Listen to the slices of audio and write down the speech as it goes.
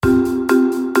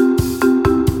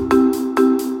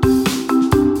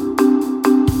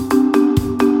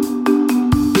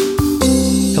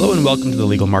welcome to the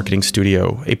Legal Marketing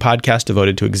Studio, a podcast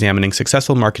devoted to examining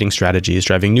successful marketing strategies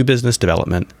driving new business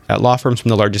development at law firms from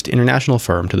the largest international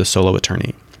firm to the solo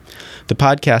attorney. The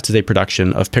podcast is a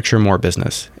production of Picture More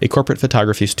Business, a corporate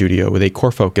photography studio with a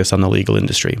core focus on the legal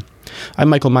industry. I'm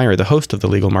Michael Meyer, the host of the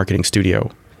Legal Marketing Studio.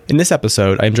 In this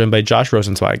episode, I am joined by Josh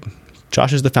Rosenzweig.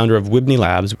 Josh is the founder of Wibney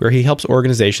Labs, where he helps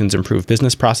organizations improve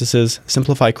business processes,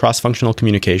 simplify cross-functional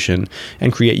communication,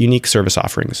 and create unique service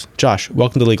offerings. Josh,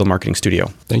 welcome to the Legal Marketing Studio.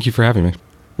 Thank you for having me.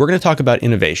 We're going to talk about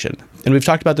innovation, and we've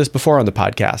talked about this before on the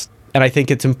podcast, and I think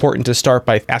it's important to start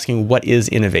by asking, what is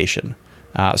innovation?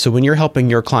 So when you're helping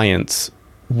your clients,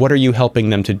 what are you helping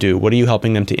them to do? What are you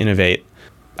helping them to innovate?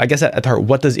 I guess at heart,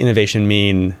 what does innovation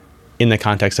mean in the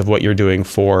context of what you're doing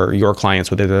for your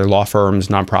clients, whether they're law firms,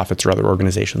 nonprofits, or other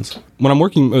organizations? When I'm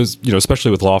working,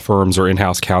 especially with law firms or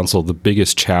in-house counsel, the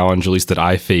biggest challenge, at least that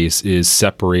I face, is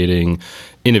separating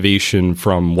innovation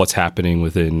from what's happening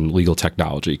within legal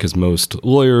technology, because most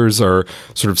lawyers are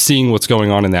sort of seeing what's going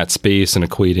on in that space and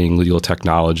equating legal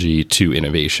technology to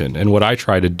innovation. And what I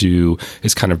try to do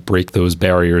is kind of break those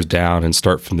barriers down and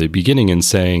start from the beginning and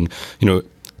saying,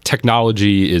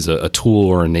 technology is a tool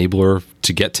or enabler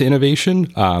to get to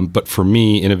innovation. But for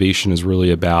me, innovation is really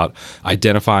about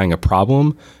identifying a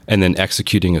problem and then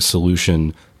executing a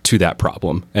solution to that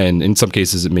problem. And in some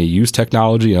cases, it may use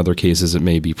technology. In other cases, it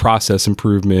may be process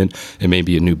improvement. It may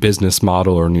be a new business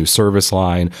model or a new service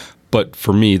line. But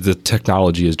for me, the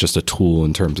technology is just a tool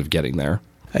in terms of getting there.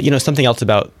 Something else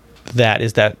about that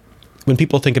is that when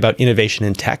people think about innovation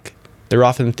in tech, they're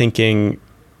often thinking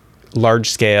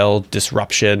large-scale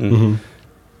disruption. Mm-hmm.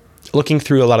 Looking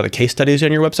through a lot of the case studies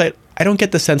on your website, I don't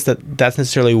get the sense that that's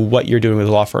necessarily what you're doing with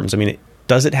law firms. I mean,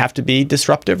 does it have to be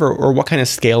disruptive, or what kind of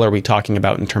scale are we talking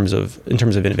about in terms of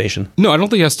innovation? No, I don't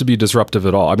think it has to be disruptive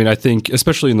at all. I mean, I think,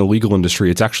 especially in the legal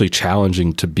industry, it's actually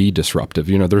challenging to be disruptive.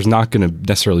 There's not going to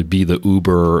necessarily be the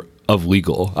Uber of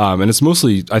legal. And it's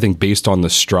mostly, I think, based on the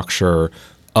structure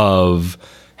of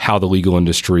how the legal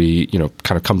industry,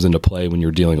 kind of comes into play when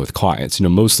you're dealing with clients.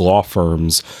 Most law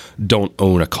firms don't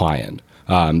own a client.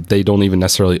 They don't even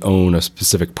necessarily own a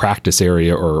specific practice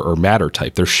area or matter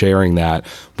type. They're sharing that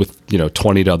with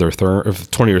 20 or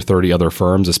 30 other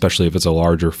firms, especially if it's a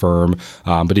larger firm.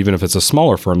 But even if it's a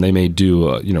smaller firm, they may do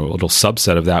a little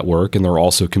subset of that work, and they're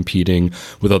also competing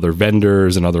with other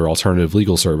vendors and other alternative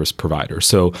legal service providers.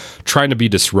 So trying to be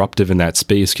disruptive in that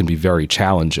space can be very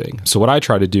challenging. So what I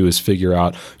try to do is figure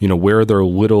out where there are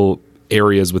little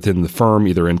areas within the firm,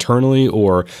 either internally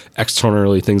or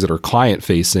externally, things that are client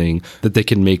facing, that they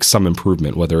can make some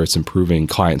improvement, whether it's improving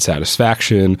client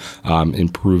satisfaction,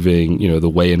 improving, the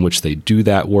way in which they do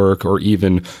that work, or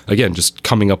even, again, just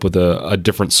coming up with a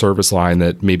different service line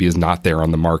that maybe is not there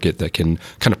on the market that can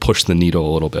kind of push the needle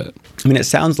a little bit. I mean, it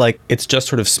sounds like it's just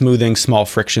sort of smoothing small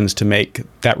frictions to make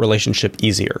that relationship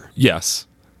easier. Yes.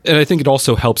 And I think it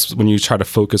also helps when you try to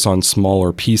focus on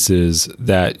smaller pieces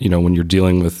that, when you're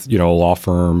dealing with, a law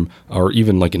firm or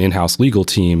even like an in-house legal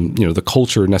team, the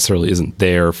culture necessarily isn't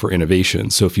there for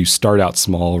innovation. So if you start out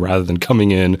small rather than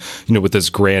coming in, with this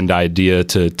grand idea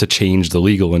to change the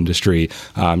legal industry,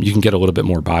 you can get a little bit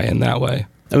more buy-in that way.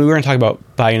 I mean, we're going to talk about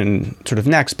buy-in sort of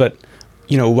next, but,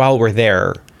 while we're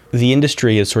there, the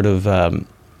industry is sort of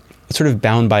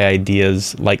bound by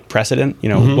ideas like precedent,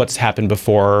 mm-hmm. What's happened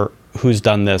before, who's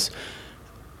done this.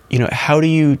 How do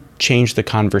you change the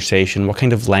conversation? What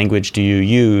kind of language do you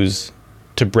use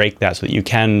to break that so that you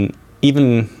can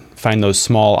even find those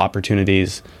small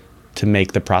opportunities to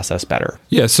make the process better?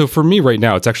 Yeah, so for me right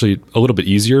now, it's actually a little bit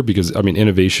easier because,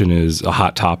 innovation is a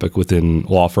hot topic within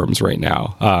law firms right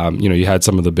now. You had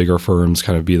some of the bigger firms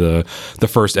kind of be the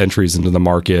first entries into the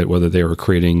market, whether they were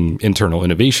creating internal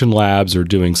innovation labs or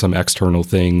doing some external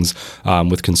things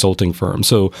with consulting firms.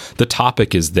 So the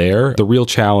topic is there. The real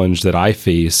challenge that I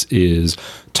face is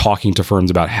talking to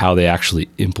firms about how they actually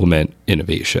implement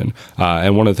innovation.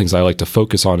 And one of the things I like to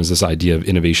focus on is this idea of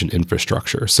innovation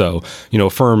infrastructure. So, a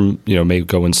firm, may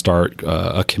go and start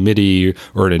a committee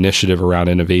or an initiative around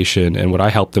innovation. And what I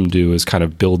help them do is kind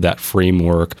of build that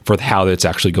framework for how it's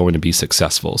actually going to be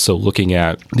successful. So looking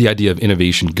at the idea of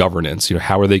innovation governance,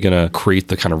 how are they going to create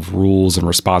the kind of rules and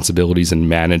responsibilities and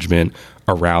management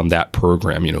around that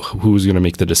program? Who's going to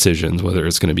make the decisions, whether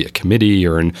it's going to be a committee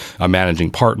or a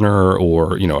managing partner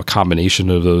or, a combination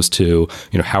of those two.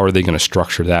 How are they going to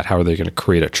structure that? How are they going to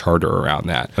create a charter around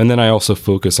that? And then I also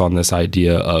focus on this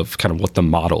idea of kind of what the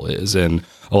model is. And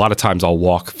a lot of times I'll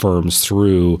walk firms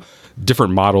through,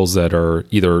 different models that are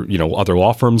either, other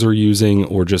law firms are using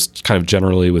or just kind of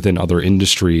generally within other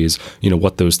industries,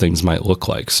 what those things might look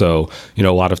like. So, a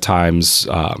lot of times,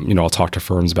 I'll talk to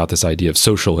firms about this idea of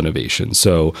social innovation.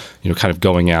 So, kind of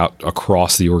going out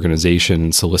across the organization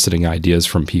and soliciting ideas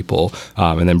from people,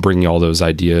 and then bringing all those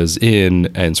ideas in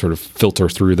and sort of filter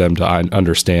through them to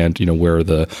understand, where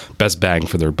the best bang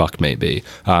for their buck may be.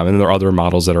 And then there are other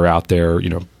models that are out there,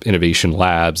 innovation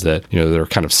labs that, they're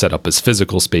kind of set up as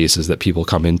physical spaces that people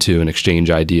come into and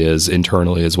exchange ideas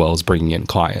internally as well as bringing in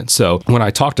clients. So when I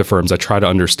talk to firms, I try to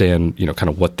understand, kind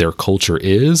of what their culture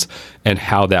is and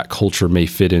how that culture may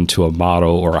fit into a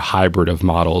model or a hybrid of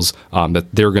models that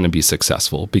they're going to be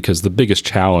successful. Because the biggest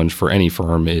challenge for any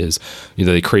firm is,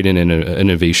 they create an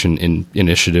innovation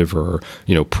initiative or,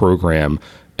 program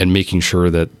and making sure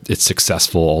that it's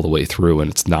successful all the way through.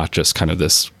 And it's not just kind of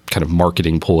this kind of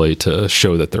marketing ploy to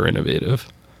show that they're innovative.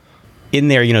 In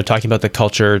there, talking about the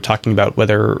culture, talking about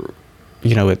whether,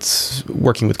 it's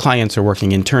working with clients or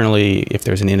working internally, if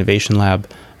there's an innovation lab,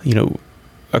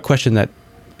 a question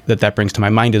that brings to my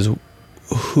mind is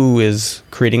who is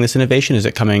creating this innovation? Is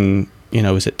it coming,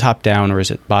 is it top down or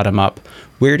is it bottom up?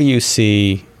 Where do you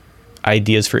see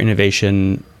ideas for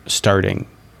innovation starting?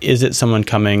 Is it someone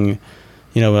coming,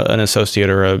 an associate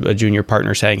or a junior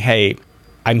partner saying, hey,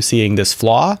 I'm seeing this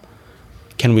flaw,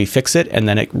 can we fix it? And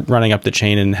then it running up the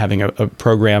chain and having a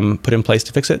program put in place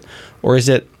to fix it? Or is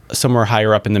it somewhere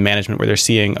higher up in the management where they're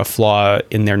seeing a flaw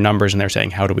in their numbers and they're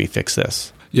saying, how do we fix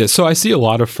this? Yeah, so I see a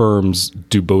lot of firms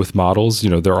do both models.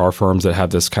 There are firms that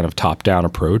have this kind of top-down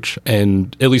approach.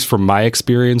 And at least from my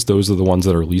experience, those are the ones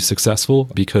that are least successful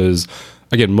because,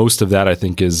 again, most of that I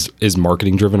think is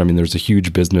marketing driven. I mean, there's a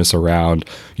huge business around,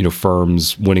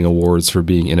 firms winning awards for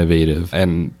being innovative.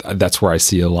 And that's where I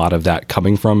see a lot of that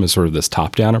coming from is sort of this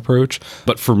top-down approach.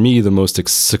 But for me, the most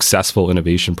successful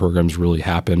innovation programs really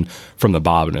happen from the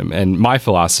bottom. And my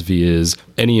philosophy is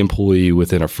any employee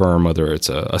within a firm, whether it's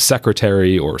a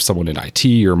secretary or someone in IT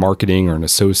or marketing or an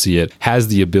associate, has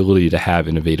the ability to have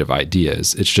innovative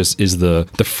ideas. It's just, is the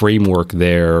framework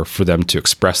there for them to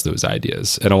express those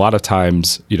ideas? And a lot of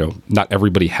times, not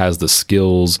everybody has the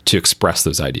skills to express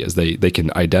those ideas. They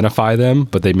can identify them,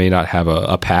 but they may not have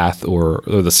a path or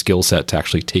the skill set to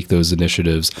actually take those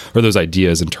initiatives or those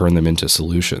ideas and turn them into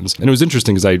solutions. And it was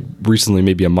interesting because I recently,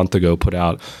 maybe a month ago, put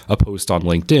out a post on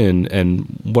LinkedIn.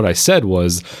 And what I said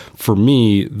was, for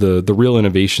me, the real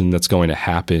innovation that's going to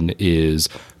happen is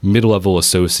mid-level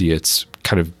associates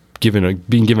kind of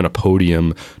being given a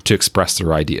podium to express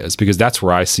their ideas, because that's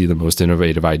where I see the most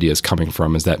innovative ideas coming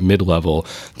from, is that mid-level,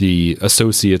 the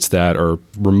associates that are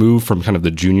removed from kind of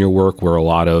the junior work where a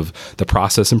lot of the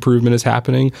process improvement is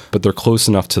happening, but they're close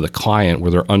enough to the client where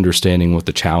they're understanding what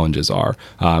the challenges are.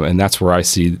 And that's where I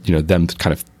see, them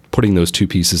kind of putting those two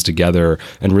pieces together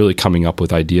and really coming up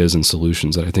with ideas and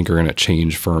solutions that I think are going to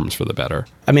change firms for the better.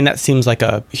 I mean, that seems like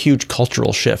a huge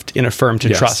cultural shift in a firm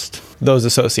to trust those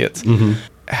associates. Mm-hmm.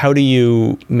 How do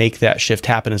you make that shift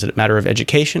happen? Is it a matter of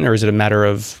education, or is it a matter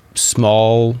of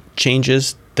small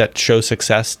changes that show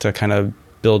success to kind of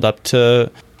build up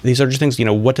to these other things?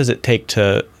 What does it take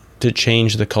to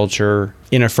change the culture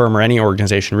in a firm or any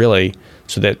organization, really,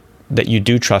 so that you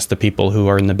do trust the people who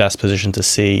are in the best position to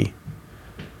see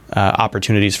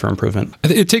opportunities for improvement?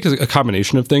 It takes a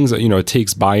combination of things. It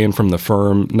takes buy-in from the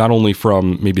firm, not only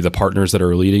from maybe the partners that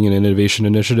are leading an innovation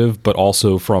initiative, but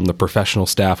also from the professional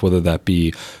staff, whether that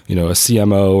be, a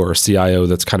CMO or a CIO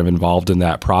that's kind of involved in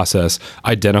that process,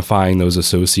 identifying those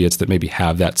associates that maybe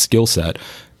have that skill set.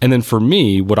 And then for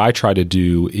me, what I try to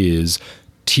do is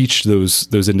teach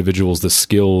those individuals the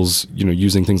skills,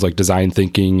 using things like design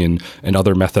thinking and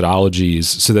other methodologies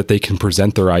so that they can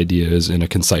present their ideas in a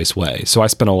concise way. So I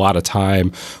spend a lot of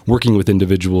time working with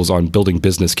individuals on building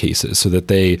business cases so that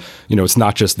they, it's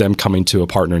not just them coming to a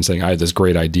partner and saying, I have this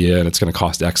great idea and it's going to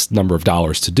cost X number of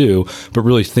dollars to do, but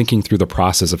really thinking through the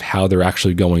process of how they're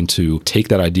actually going to take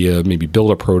that idea, maybe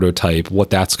build a prototype,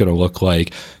 what that's going to look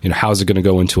like, how is it going to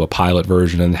go into a pilot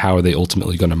version, and how are they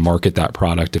ultimately going to market that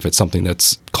product if it's something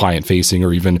that's client facing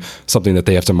or even something that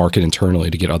they have to market internally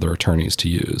to get other attorneys to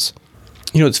use.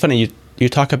 It's funny, you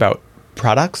talk about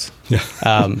products,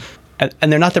 and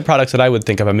they're not the products that I would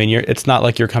think of. I mean, it's not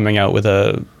like you're coming out with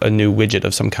a new widget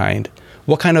of some kind.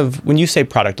 What kind of, when you say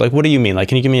product, like what do you mean? Like,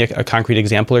 can you give me a concrete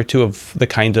example or two of the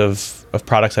kind of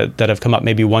products that have come up,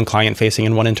 maybe one client facing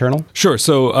and one internal? Sure.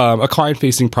 So a client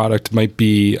facing product might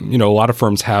be, a lot of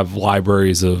firms have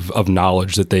libraries of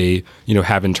knowledge that they,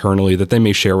 have internally that they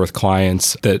may share with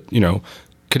clients that,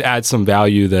 could add some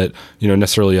value that,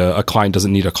 necessarily a client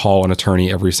doesn't need to call an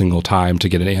attorney every single time to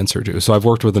get an answer to. So I've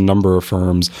worked with a number of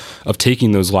firms of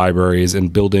taking those libraries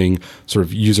and building sort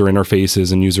of user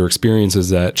interfaces and user experiences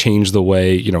that change the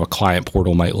way, a client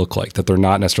portal might look like, that they're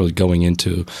not necessarily going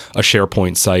into a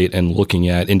SharePoint site and looking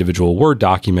at individual Word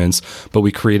documents, but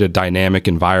we create a dynamic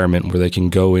environment where they can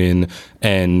go in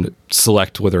and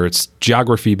select whether it's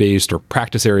geography based or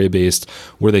practice area based,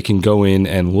 where they can go in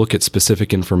and look at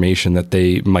specific information that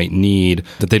they might need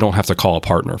that they don't have to call a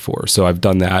partner for. So I've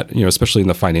done that, especially in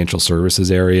the financial services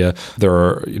area. There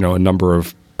are, a number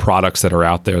of products that are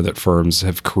out there that firms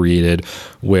have created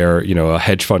where, a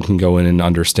hedge fund can go in and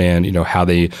understand, how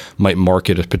they might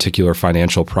market a particular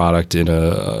financial product in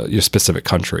a specific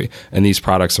country. And these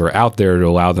products are out there to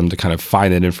allow them to kind of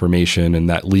find that information and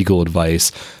that legal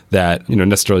advice that,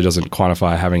 necessarily doesn't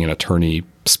quantify having an attorney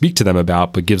speak to them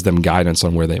about, but gives them guidance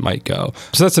on where they might go.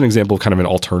 So that's an example of kind of an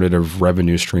alternative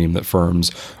revenue stream that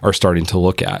firms are starting to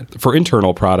look at. For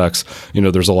internal products,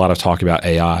 there's a lot of talk about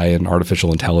AI and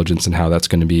artificial intelligence and how that's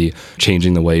going to be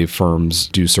changing the way firms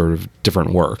do sort of different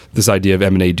work. This idea of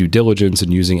M&A due diligence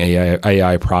and using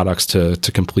AI products to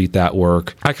complete that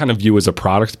work, I kind of view as a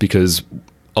product, because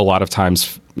a lot of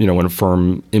times, when a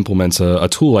firm implements a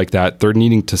tool like that, they're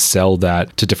needing to sell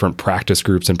that to different practice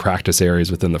groups and practice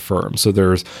areas within the firm. So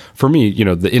for me,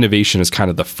 the innovation is kind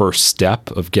of the first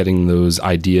step of getting those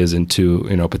ideas into,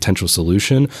 a potential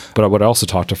solution. But what I also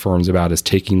talk to firms about is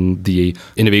taking the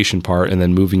innovation part and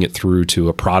then moving it through to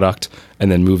a product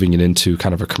and then moving it into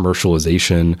kind of a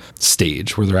commercialization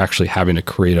stage where they're actually having to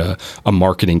create a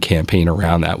marketing campaign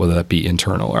around that, whether that be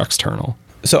internal or external.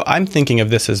 So I'm thinking of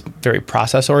this as very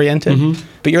process oriented,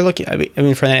 but you're looking,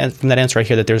 from that answer I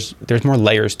hear that there's more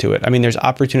layers to it. There's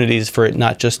opportunities for it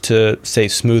not just to, say,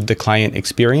 smooth the client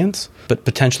experience, but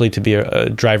potentially to be a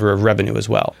driver of revenue as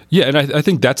well. Yeah, and I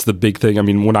think that's the big thing.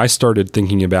 When I started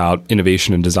thinking about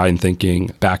innovation and design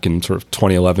thinking back in sort of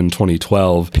 2011,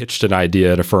 2012, pitched an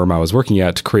idea at a firm I was working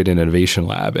at to create an innovation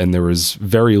lab. And there was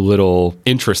very little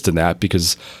interest in that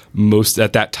because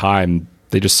at that time,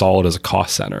 they just saw it as a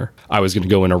cost center. I was going to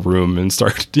go in a room and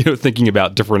start, thinking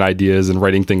about different ideas and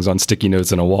writing things on sticky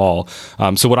notes on a wall.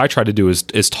 So what I try to do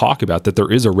is talk about that there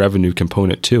is a revenue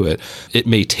component to it. It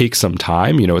may take some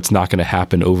time. It's not going to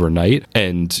happen overnight.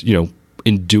 And,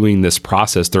 in doing this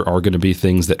process, there are going to be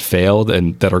things that failed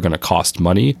and that are going to cost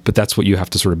money. But that's what you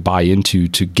have to sort of buy into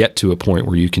to get to a point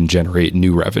where you can generate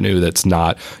new revenue that's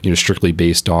not, strictly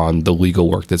based on the legal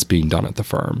work that's being done at the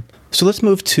firm. So let's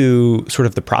move to sort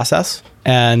of the process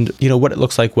and, what it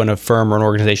looks like when a firm or an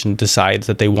organization decides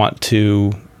that they want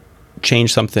to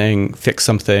change something, fix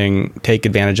something, take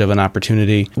advantage of an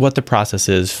opportunity, what the process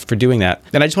is for doing that.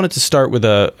 And I just wanted to start with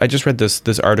I just read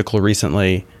this article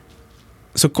recently.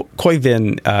 So Khoi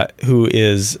Vinh, who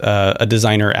is a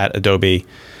designer at Adobe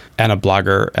and a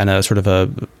blogger and a sort of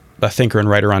a thinker and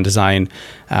writer on design,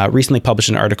 recently published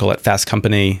an article at Fast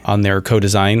Company on their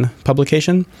co-design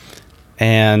publication.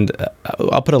 And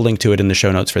I'll put a link to it in the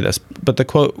show notes for this. But the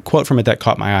quote from it that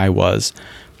caught my eye was,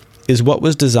 "Is what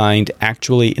was designed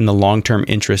actually in the long-term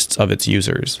interests of its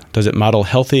users? Does it model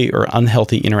healthy or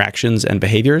unhealthy interactions and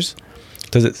behaviors?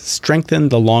 Does it strengthen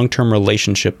the long-term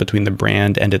relationship between the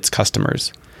brand and its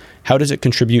customers? How does it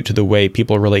contribute to the way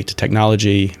people relate to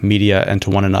technology, media, and to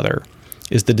one another?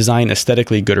 Is the design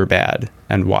aesthetically good or bad,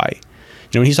 and why?"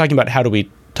 When he's talking about how do we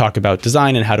talk about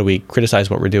design and how do we criticize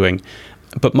what we're doing,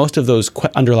 but most of those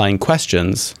underlying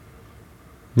questions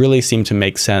really seem to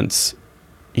make sense,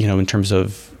 in terms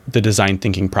of the design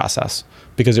thinking process,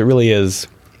 because it really is,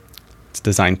 it's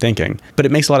design thinking. But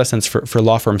it makes a lot of sense for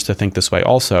law firms to think this way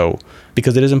also,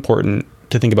 because it is important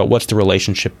to think about what's the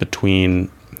relationship between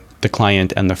the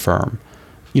client and the firm.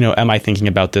 Am I thinking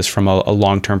about this from a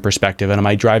long-term perspective? And am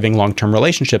I driving long-term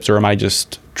relationships, or am I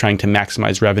just trying to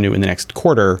maximize revenue in the next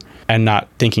quarter and not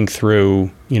thinking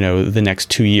through, the next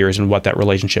 2 years and what that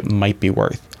relationship might be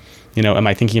worth? Am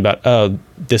I thinking about,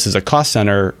 this is a cost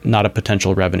center, not a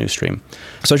potential revenue stream?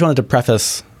 So I just wanted to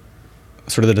preface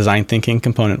sort of the design thinking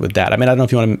component with that. I don't know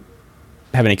if you want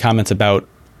to have any comments about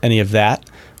any of that,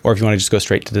 or if you want to just go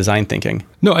straight to design thinking.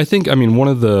 No, I think, one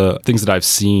of the things that I've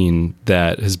seen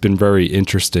that has been very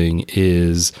interesting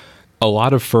is a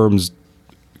lot of firms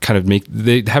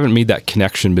they haven't made that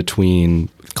connection between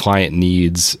client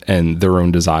needs and their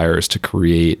own desires to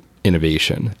create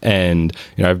innovation. And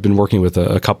I've been working with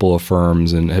a couple of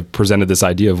firms and have presented this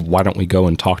idea of why don't we go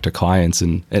and talk to clients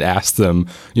and ask them,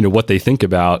 what they think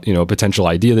about, a potential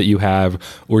idea that you have,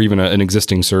 or even an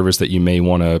existing service that you may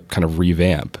want to kind of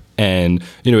revamp. And,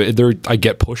 I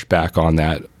get pushback on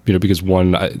that, because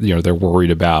one, they're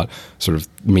worried about sort of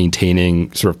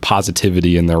maintaining sort of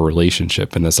positivity in their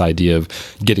relationship. And this idea of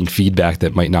getting feedback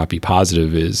that might not be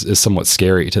positive is somewhat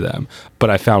scary to them. But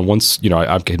I found once,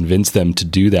 I've convinced them to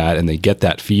do that and they get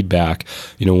that feedback,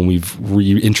 when we've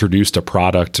reintroduced a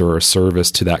product or a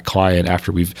service to that client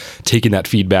after we've taken that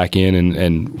feedback in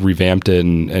and revamped it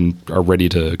and are ready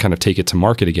to kind of take it to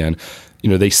market again,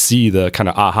 they see the kind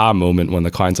of aha moment when the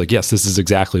client's like, yes, this is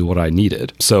exactly what I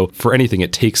needed. So for anything,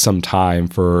 it takes some time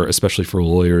especially for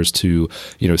lawyers to,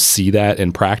 see that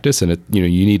in practice. And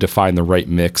you need to find the right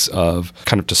mix of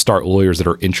kind of to start lawyers that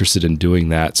are interested in doing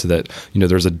that so that,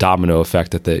 there's a domino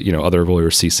effect that other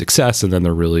lawyers see success and then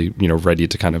they're really, ready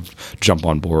to kind of jump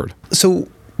on board. So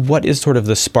what is sort of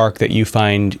the spark that you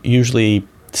find usually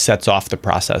sets off the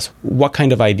process? What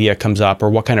kind of idea comes up or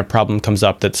what kind of problem comes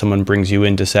up that someone brings you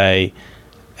in to say,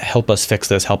 help us fix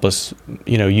this, help us,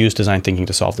 use design thinking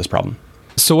to solve this problem?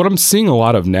 So what I'm seeing a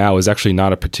lot of now is actually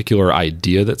not a particular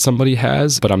idea that somebody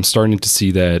has, but I'm starting to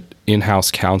see that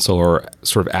in-house counsel are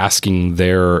sort of asking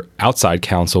their outside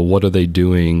counsel, what are they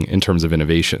doing in terms of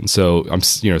innovation? So I'm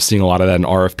seeing a lot of that in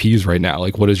RFPs right now.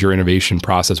 Like, what is your innovation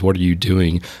process? What are you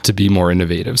doing to be more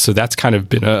innovative? So that's kind of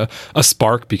been a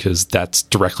spark because that's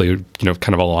directly,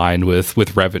 kind of aligned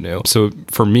with revenue. So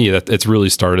for me, it's really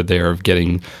started there of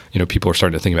getting, people are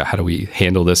starting to think about how do we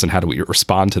handle this and how do we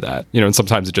respond to that? And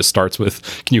sometimes it just starts with,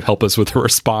 can you help us with a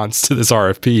response to this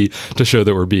RFP to show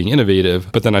that we're being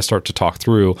innovative? But then I start to talk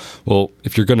through, well,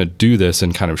 if you're going to do this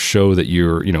and kind of show that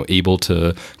you're, able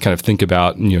to kind of think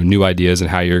about, new ideas and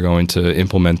how you're going to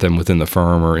implement them within the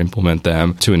firm or implement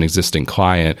them to an existing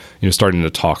client, starting to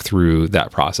talk through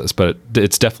that process. But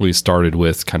it's definitely started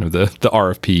with kind of the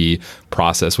RFP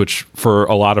process, which for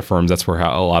a lot of firms, that's where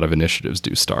a lot of initiatives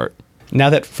do start. Now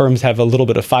that firms have a little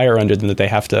bit of fire under them that they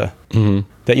have to,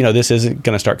 that, this isn't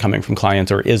going to start coming from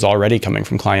clients or is already coming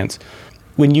from clients.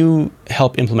 When you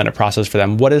help implement a process for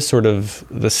them, what is sort of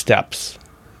the steps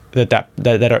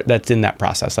that's in that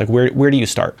process? Like, where do you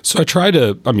start? So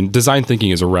design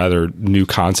thinking is a rather new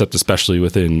concept, especially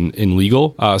in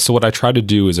legal. So what I try to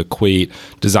do is equate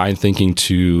design thinking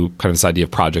to kind of this idea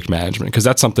of project management, because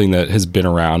that's something that has been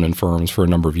around in firms for a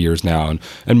number of years now.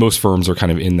 And most firms are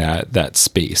kind of in that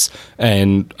space.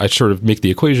 And I sort of make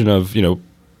the equation of,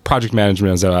 project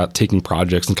management is about taking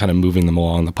projects and kind of moving them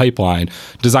along the pipeline.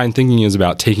 Design thinking is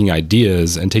about taking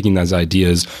ideas and taking those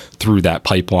ideas through that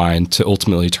pipeline to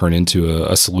ultimately turn into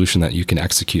a solution that you can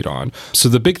execute on. So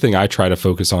the big thing I try to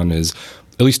focus on is,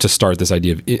 at least to start, this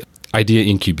idea of idea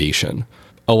incubation.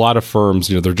 A lot of firms,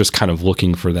 they're just kind of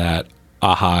looking for that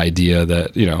aha idea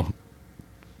that,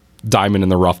 diamond in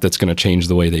the rough that's going to change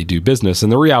the way they do business.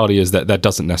 And the reality is that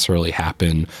doesn't necessarily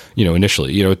happen,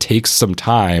 initially. It takes some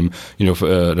time, if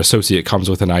an associate comes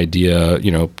with an idea,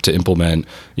 to implement,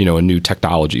 a new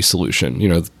technology solution.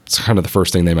 It's kind of the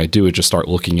first thing they might do is just start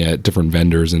looking at different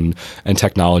vendors and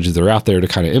technologies that are out there to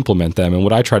kind of implement them. And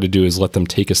what I try to do is let them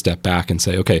take a step back and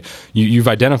say, okay, you've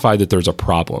identified that there's a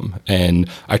problem. And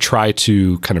I try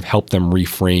to kind of help them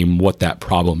reframe what that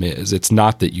problem is. It's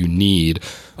not that you need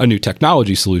a new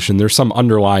technology solution. There's some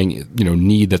underlying,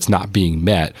 need that's not being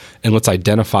met. And let's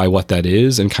identify what that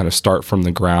is and kind of start from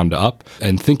the ground up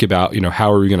and think about,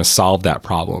 how are we going to solve that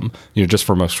problem, just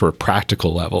from a sort of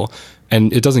practical level.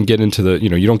 And it doesn't get into the,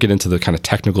 you don't get into the kind of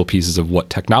technical pieces of what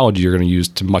technology you're going to use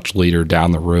to much later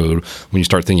down the road when you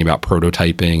start thinking about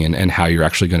prototyping and how you're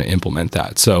actually going to implement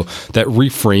that. So that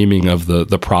reframing of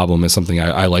the problem is something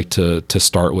I like to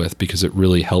start with, because it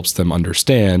really helps them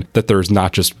understand that there's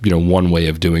not just, one way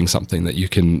of doing something that you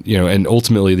can, and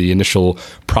ultimately the initial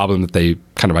problem that they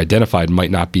kind of identified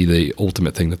might not be the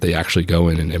ultimate thing that they actually go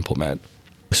in and implement.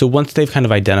 So once they've kind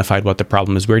of identified what the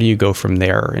problem is, where do you go from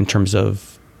there in terms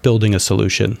of building a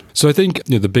solution? So I think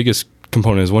the biggest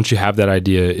component is, once you have that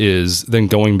idea, is then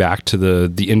going back to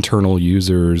the internal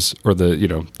users or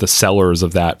the sellers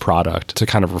of that product to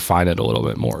kind of refine it a little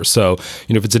bit more. So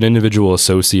if it's an individual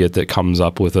associate that comes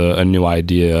up with a new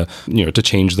idea, to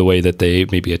change the way that they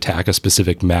maybe attack a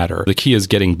specific matter, the key is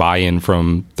getting buy-in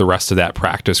from the rest of that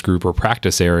practice group or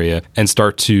practice area and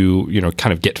start to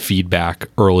kind of get feedback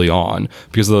early on,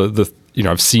 because the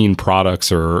I've seen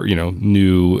products or,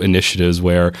 new initiatives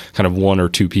where kind of one or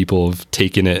two people have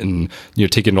taken it and,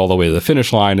 taken it all the way to the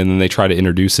finish line, and then they try to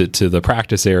introduce it to the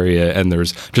practice area and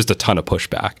there's just a ton of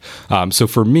pushback. So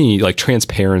for me, like,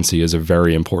 transparency is a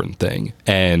very important thing.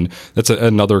 And that's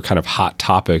another kind of hot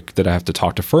topic that I have to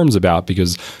talk to firms about,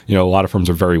 because, a lot of firms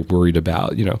are very worried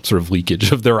about, sort of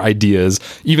leakage of their ideas,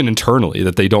 even internally,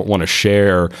 that they don't want to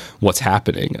share what's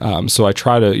happening. So I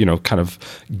try to, kind of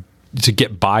to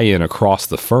get buy-in across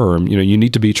the firm, you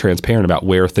need to be transparent about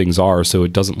where things are so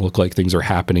it doesn't look like things are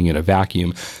happening in a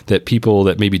vacuum, that people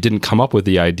that maybe didn't come up with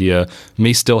the idea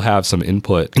may still have some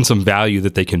input and some value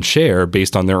that they can share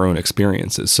based on their own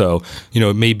experiences. So,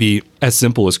 it may be as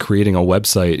simple as creating a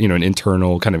website, an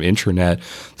internal kind of intranet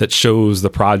that shows the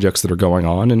projects that are going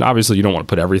on. And obviously you don't want to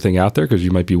put everything out there because you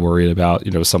might be worried about,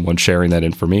 someone sharing that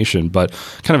information, but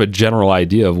kind of a general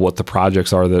idea of what the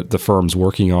projects are that the firm's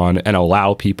working on, and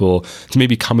allow people to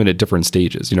maybe come in at different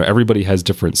stages. Everybody has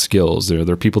different skills. There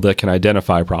are people that can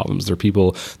identify problems. There are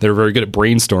people that are very good at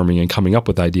brainstorming and coming up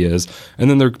with ideas. And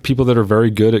then there are people that are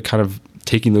very good at kind of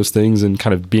taking those things and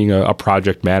kind of being a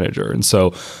project manager. And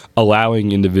so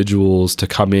allowing individuals to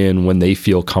come in when they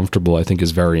feel comfortable, I think,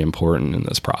 is very important in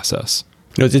this process.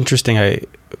 It's interesting.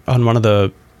 On one of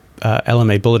the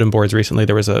LMA bulletin boards recently,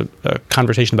 there was a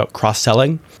conversation about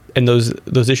cross-selling, and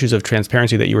those issues of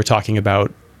transparency that you were talking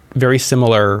about, very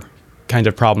similar kind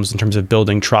of problems in terms of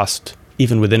building trust,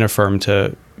 even within a firm,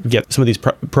 to get some of these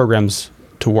programs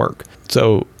to work.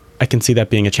 So I can see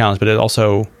that being a challenge, but it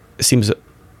also seems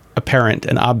apparent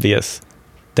and obvious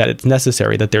that it's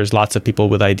necessary, that there's lots of people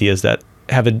with ideas that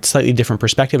have a slightly different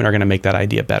perspective and are going to make that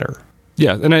idea better.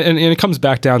 Yeah, and it comes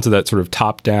back down to that sort of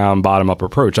top-down, bottom-up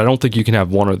approach. I don't think you can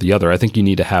have one or the other. I think you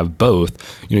need to have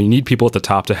both. You need people at the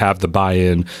top to have the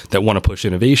buy-in that want to push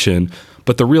innovation,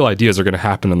 but the real ideas are going to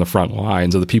happen in the front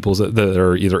lines of the people that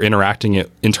are either interacting it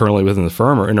internally within the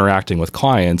firm or interacting with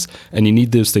clients, and you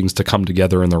need those things to come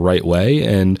together in the right way.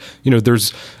 And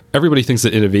everybody thinks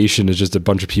that innovation is just a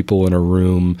bunch of people in a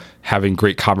room having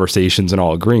great conversations and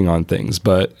all agreeing on things.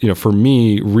 But, for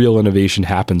me, real innovation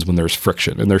happens when there's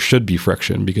friction, and there should be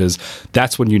friction, because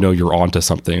that's when you're onto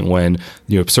something. When,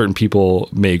 certain people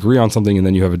may agree on something and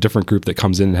then you have a different group that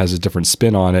comes in and has a different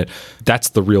spin on it. That's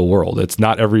the real world. It's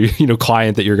not every,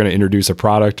 client that you're going to introduce a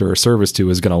product or a service to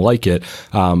is going to like it.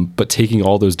 But taking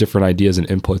all those different ideas and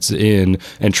inputs in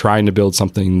and trying to build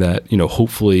something that,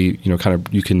 hopefully, kind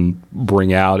of you can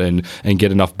bring out and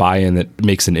get enough buy-in that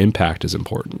makes an impact is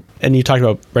important. And you talked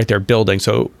about right there building.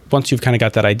 So once you've kind of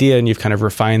got that idea and you've kind of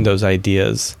refined those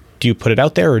ideas, do you put it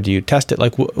out there or do you test it?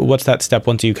 Like, what's that step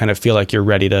once you kind of feel like you're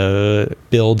ready to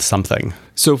build something?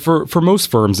 So for most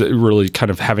firms, it really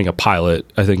kind of having a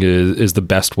pilot, I think, is the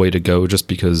best way to go, just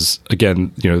because,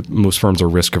 again, most firms are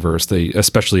risk averse. They,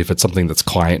 especially if it's something that's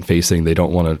client facing, they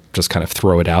don't want to just kind of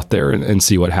throw it out there and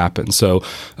see what happens. So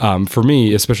for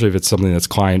me, especially if it's something that's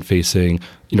client facing,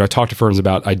 I talk to firms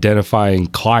about identifying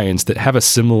clients that have a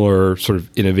similar sort of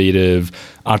innovative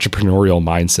entrepreneurial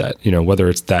mindset, whether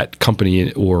it's that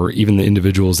company or even the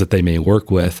individuals that they may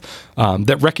work with,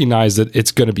 that recognize that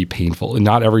it's going to be painful and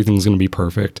not everything's going to be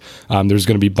perfect. There's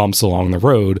going to be bumps along the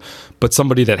road, but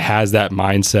somebody that has that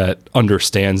mindset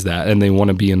understands that, and they want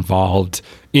to be involved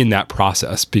in that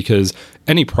process, because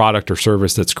any product or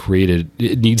service that's created,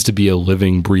 it needs to be a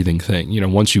living, breathing thing.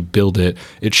 Once you build it,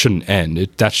 it shouldn't end.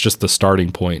 That's just the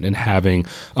starting point, and having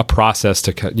a process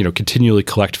to, continually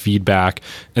collect feedback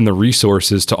and the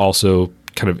resources to also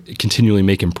kind of continually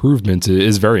make improvements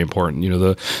is very important.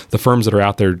 The firms that are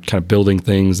out there kind of building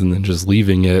things and then just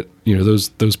leaving it,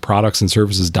 those products and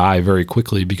services die very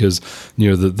quickly because,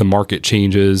 the market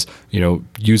changes,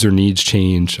 user needs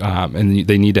change, and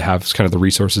they need to have kind of the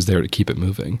resources there to keep it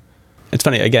moving. It's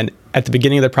funny, again, at the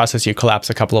beginning of the process, you collapse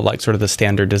a couple of like sort of the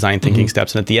standard design thinking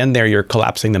steps. And at the end there, you're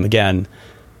collapsing them again.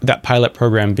 That pilot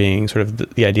program being sort of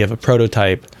the idea of a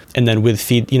prototype. And then with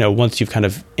once you've kind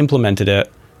of implemented it,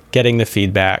 getting the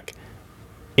feedback,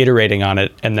 iterating on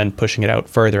it, and then pushing it out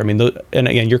further. I mean, and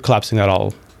again, you're collapsing that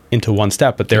all into one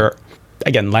step, but there are,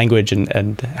 again, language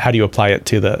and how do you apply it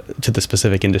to the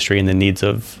specific industry and the needs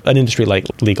of an industry like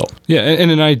legal. Yeah, and in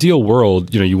an ideal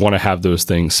world, you want to have those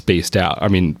things spaced out. I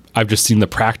mean, I've just seen the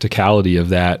practicality of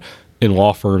that in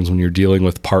law firms when you're dealing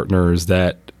with partners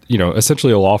that,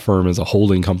 essentially a law firm is a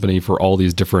holding company for all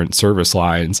these different service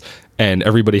lines, and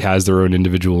everybody has their own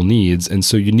individual needs. And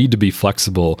so you need to be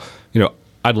flexible.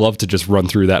 I'd love to just run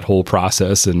through that whole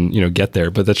process and, get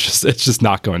there, but it's just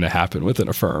not going to happen within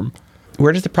a firm.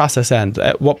 Where does the process end?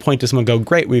 At what point does someone go,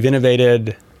 great, we've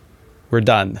innovated, we're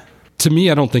done? To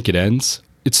me, I don't think it ends.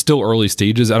 It's still early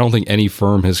stages. I don't think any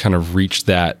firm has kind of reached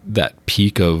that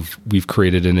peak of we've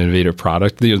created an innovative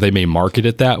product. They may market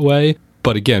it that way.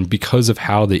 But again, because of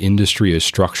how the industry is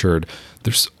structured,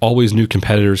 there's always new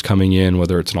competitors coming in,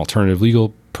 whether it's an alternative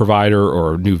legal provider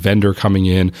or a new vendor coming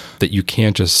in, that you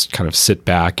can't just kind of sit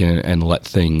back and let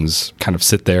things kind of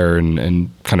sit there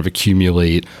and kind of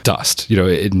accumulate dust.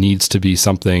 It needs to be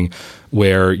something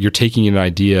where you're taking an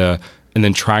idea and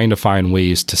then trying to find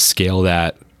ways to scale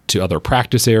that to other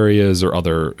practice areas or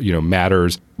other,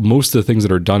 matters. Most of the things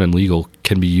that are done in legal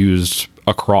can be used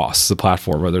across the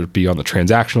platform, whether it be on the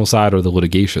transactional side or the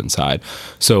litigation side.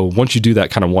 So once you do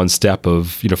that kind of one step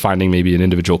of, finding maybe an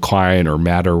individual client or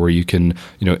matter where you can,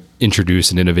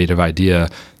 introduce an innovative idea,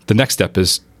 the next step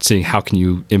is seeing how can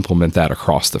you implement that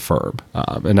across the firm.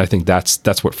 And I think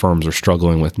that's what firms are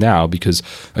struggling with now, because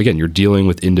again, you're dealing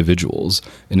with individuals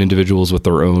and individuals with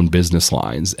their own business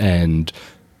lines, and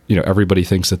everybody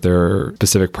thinks that their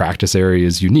specific practice area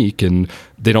is unique and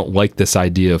they don't like this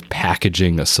idea of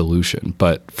packaging a solution.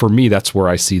 But for me, that's where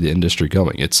I see the industry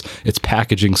going. It's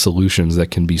packaging solutions that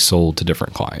can be sold to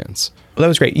different clients. Well, that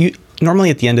was great. Normally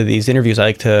at the end of these interviews, I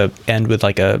like to end with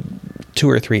like a 2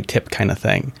 or 3 tip kind of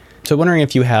thing. So wondering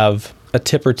if you have a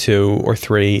tip or 2 or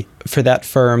 3 for that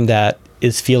firm that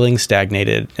is feeling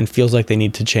stagnated and feels like they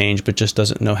need to change, but just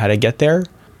doesn't know how to get there,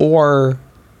 or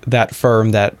that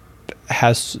firm that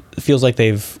feels like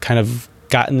they've kind of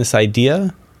gotten this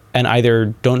idea and either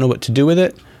don't know what to do with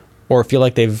it or feel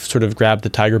like they've sort of grabbed the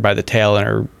tiger by the tail and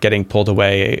are getting pulled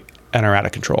away and are out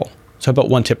of control. So how about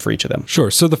one tip for each of them? Sure.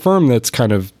 So the firm that's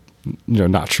kind of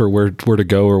not sure where to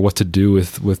go or what to do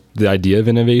with the idea of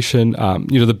innovation,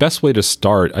 the best way to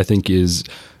start, I think, is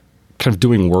kind of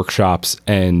doing workshops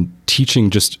and teaching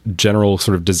just general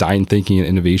sort of design thinking and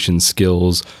innovation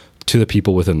skills to the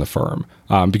people within the firm,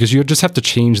 because you just have to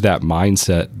change that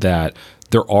mindset that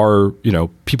there are,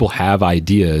 people have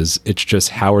ideas. It's just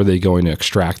how are they going to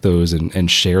extract those and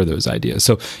share those ideas.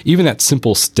 So even that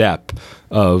simple step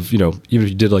of, even if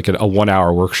you did like a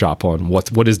 1-hour workshop on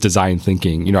what is design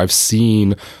thinking, I've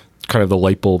seen kind of the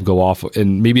light bulb go off,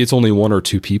 and maybe it's only 1 or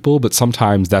 2 people, but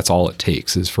sometimes that's all it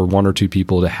takes is for 1 or 2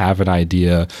 people to have an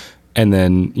idea. And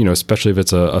then, especially if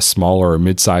it's a smaller or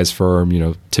mid-sized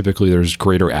firm, typically there's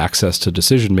greater access to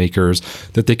decision makers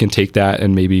that they can take that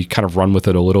and maybe kind of run with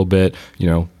it a little bit. You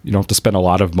don't have to spend a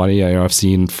lot of money. I've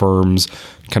seen firms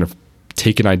kind of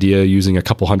take an idea using a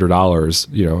couple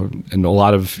 $100, and a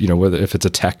lot of, whether if it's a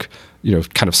tech,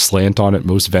 kind of slant on it,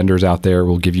 most vendors out there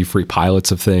will give you free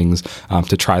pilots of things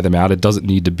to try them out. It doesn't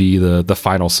need to be the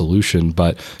final solution,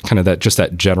 but kind of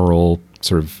that general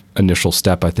sort of initial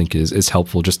step, I think is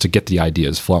helpful just to get the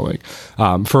ideas flowing.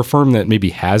 For a firm that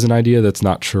maybe has an idea that's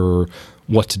not sure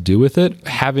what to do with it,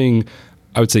 having,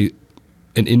 I would say,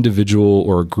 an individual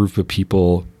or a group of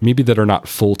people maybe that are not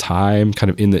full-time kind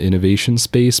of in the innovation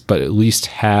space, but at least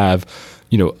have,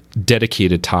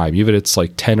 dedicated time, even if it's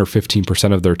like 10 or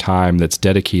 15% of their time that's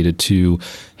dedicated to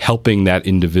helping that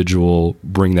individual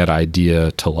bring that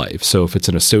idea to life. So if it's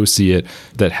an associate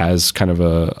that has kind of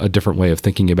a different way of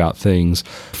thinking about things,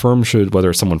 firms should, whether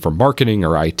it's someone from marketing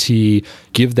or IT,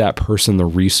 give that person the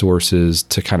resources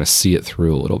to kind of see it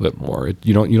through a little bit more.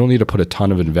 You don't need to put a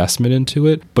ton of investment into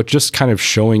it, but just kind of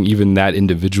showing even that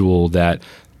individual that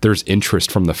there's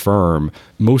interest from the firm.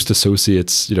 Most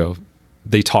associates,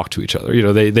 they talk to each other,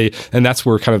 and that's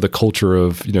where kind of the culture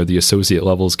of, the associate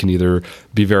levels can either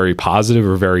be very positive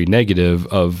or very negative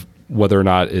of whether or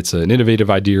not it's an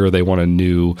innovative idea or they want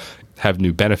have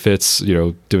new benefits,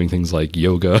 doing things like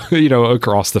yoga,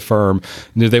 across the firm.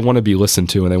 They want to be listened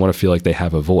to and they want to feel like they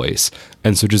have a voice.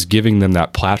 And so just giving them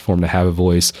that platform to have a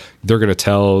voice, they're going to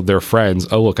tell their friends,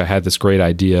 oh, look, I had this great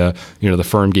idea. The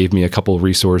firm gave me a couple of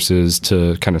resources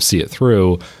to kind of see it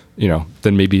through.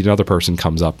 Then maybe another person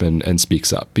comes up and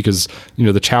speaks up, because,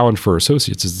 the challenge for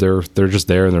associates is they're just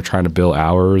there and they're trying to bill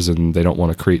hours and they don't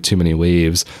want to create too many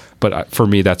waves. But for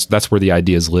me, that's where the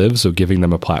ideas live. So giving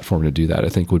them a platform to do that, I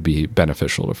think, would be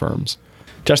beneficial to firms.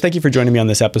 Josh, thank you for joining me on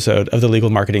this episode of the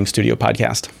Legal Marketing Studio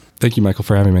podcast. Thank you, Michael,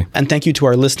 for having me. And thank you to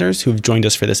our listeners who've joined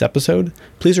us for this episode.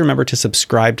 Please remember to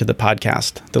subscribe to the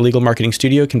podcast. The Legal Marketing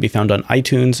Studio can be found on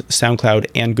iTunes, SoundCloud,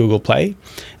 and Google Play.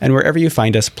 And wherever you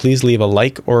find us, please leave a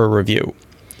like or a review.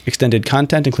 Extended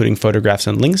content, including photographs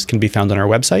and links, can be found on our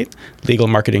website,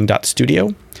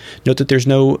 legalmarketing.studio. Note that there's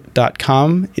no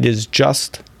 .com. It is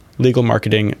just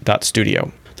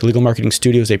legalmarketing.studio. The Legal Marketing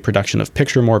Studio is a production of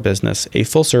Picture More Business, a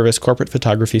full-service corporate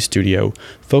photography studio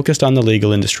focused on the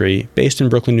legal industry, based in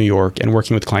Brooklyn, New York, and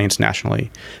working with clients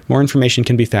nationally. More information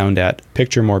can be found at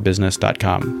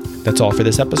picturemorebusiness.com. That's all for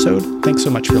this episode. Thanks so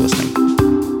much for listening.